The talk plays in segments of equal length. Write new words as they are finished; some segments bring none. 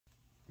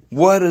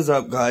What is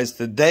up, guys?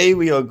 Today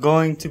we are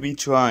going to be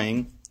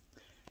trying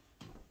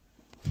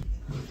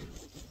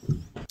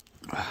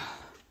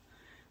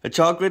a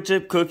chocolate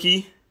chip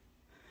cookie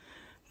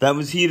that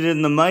was heated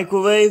in the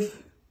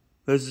microwave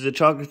versus a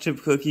chocolate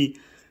chip cookie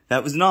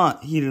that was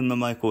not heated in the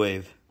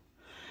microwave.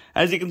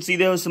 As you can see,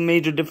 there are some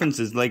major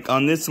differences. Like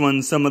on this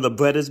one, some of the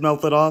bread is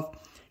melted off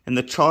and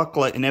the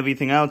chocolate and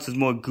everything else is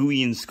more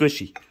gooey and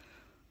squishy.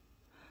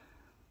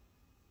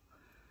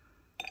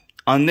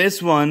 On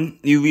this one,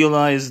 you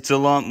realize it's a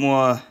lot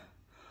more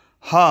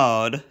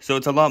hard, so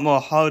it's a lot more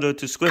harder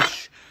to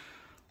squish.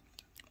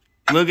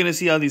 We're gonna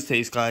see how these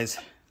taste, guys.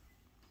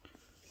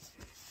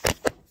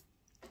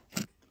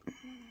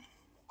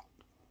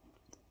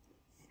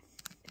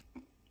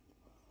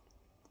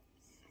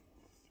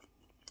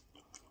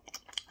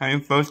 Hey,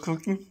 first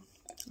cookie,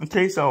 it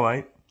tastes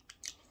alright.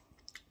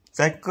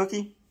 Second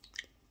cookie,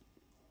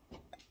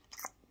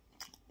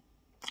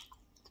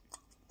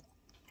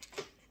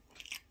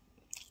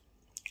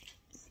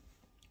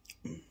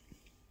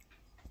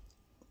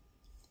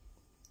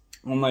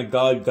 oh my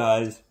god,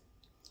 guys.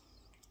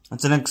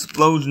 That's an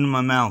explosion in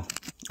my mouth.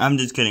 I'm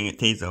just kidding, it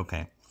tastes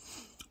okay.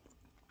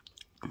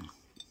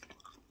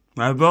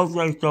 They both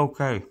taste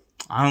okay.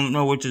 I don't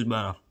know which is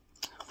better.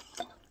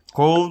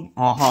 Cold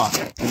or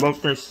hot. They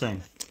both taste the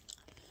same.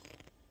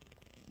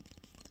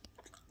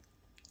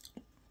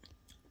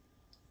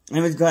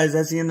 Anyways, guys,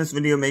 that's the end of this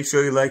video. Make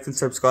sure you like and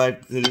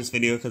subscribe to this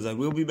video because I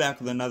will be back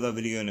with another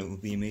video and it will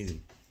be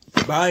amazing.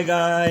 Bye,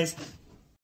 guys.